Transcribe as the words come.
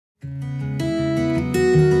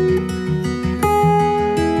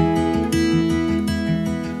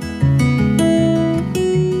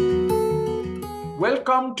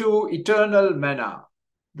Welcome to Eternal Manna,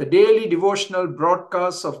 the daily devotional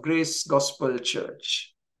broadcast of Grace Gospel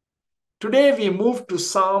Church. Today we move to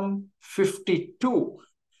Psalm 52.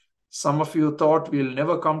 Some of you thought we'll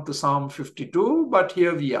never come to Psalm 52, but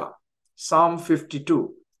here we are, Psalm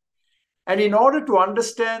 52. And in order to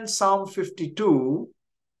understand Psalm 52,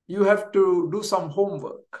 you have to do some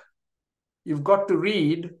homework. You've got to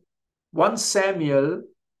read 1 Samuel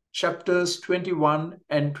chapters 21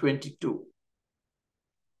 and 22.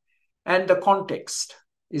 And the context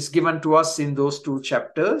is given to us in those two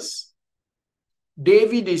chapters.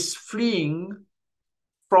 David is fleeing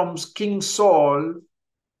from King Saul,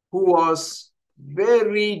 who was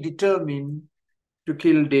very determined to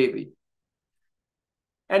kill David.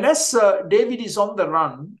 And as David is on the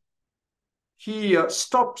run, he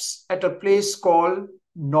stops at a place called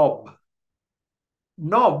Nob.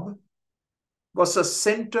 Nob was a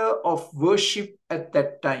center of worship at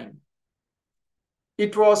that time.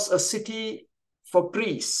 It was a city for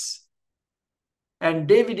priests. And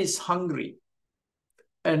David is hungry.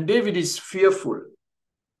 And David is fearful.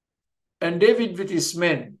 And David with his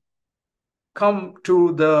men come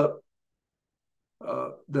to the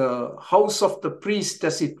house of the priest,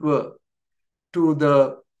 as it were, to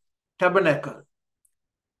the tabernacle.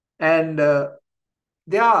 And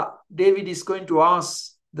there David is going to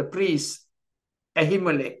ask the priest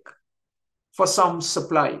Ahimelech for some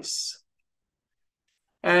supplies.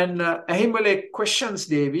 And Ahimelech questions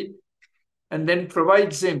David and then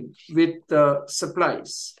provides him with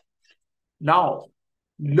supplies. Now,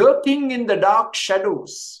 lurking in the dark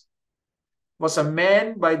shadows was a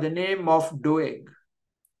man by the name of Doeg.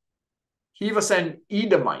 He was an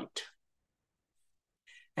Edomite,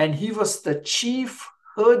 and he was the chief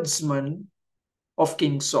herdsman of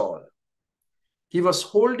King Saul. He was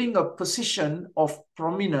holding a position of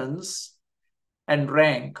prominence and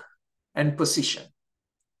rank and position.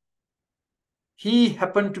 He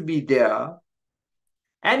happened to be there,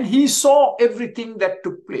 and he saw everything that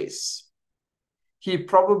took place. He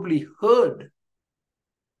probably heard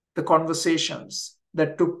the conversations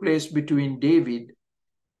that took place between David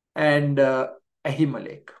and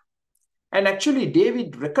Ahimelech. And actually,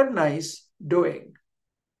 David recognized Doeg.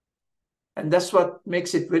 And that's what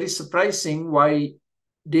makes it very surprising why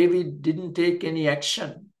David didn't take any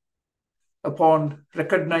action upon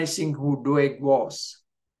recognizing who Doeg was.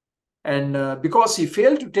 And because he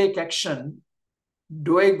failed to take action,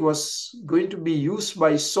 Doeg was going to be used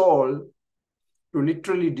by Saul to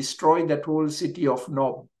literally destroy that whole city of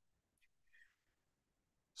Nob.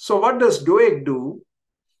 So what does Doeg do?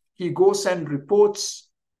 He goes and reports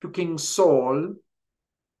to King Saul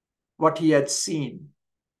what he had seen.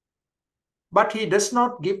 But he does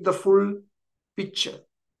not give the full picture.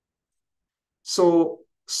 So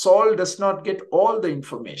Saul does not get all the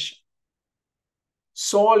information.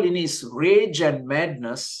 Saul, in his rage and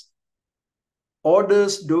madness,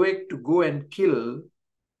 orders Doeg to go and kill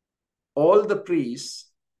all the priests,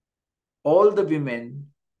 all the women,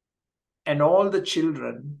 and all the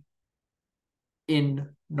children in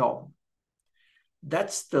Nob.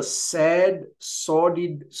 That's the sad,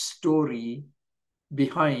 sordid story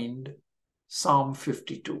behind Psalm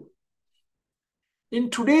 52. In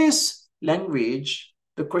today's language,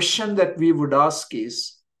 the question that we would ask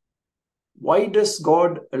is, why does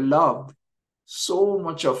God allow so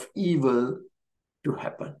much of evil to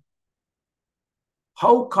happen?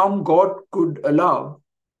 How come God could allow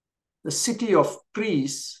the city of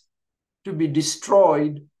priests to be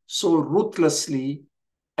destroyed so ruthlessly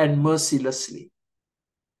and mercilessly?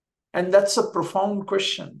 And that's a profound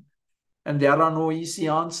question, and there are no easy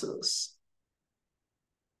answers.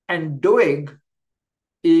 And Doeg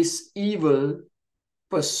is evil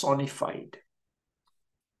personified.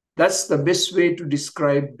 That's the best way to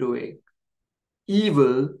describe Doeg.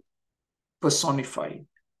 Evil personified.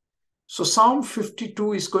 So Psalm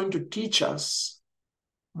 52 is going to teach us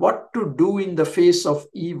what to do in the face of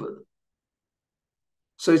evil.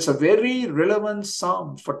 So it's a very relevant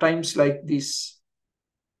psalm for times like this,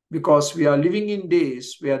 because we are living in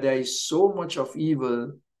days where there is so much of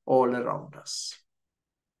evil all around us.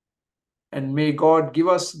 And may God give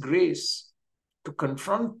us grace to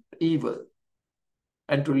confront evil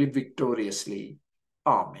and to live victoriously.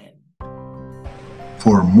 Amen.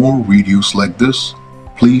 For more videos like this,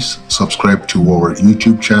 please subscribe to our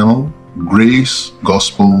YouTube channel, Grace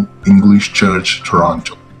Gospel English Church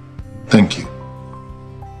Toronto. Thank you.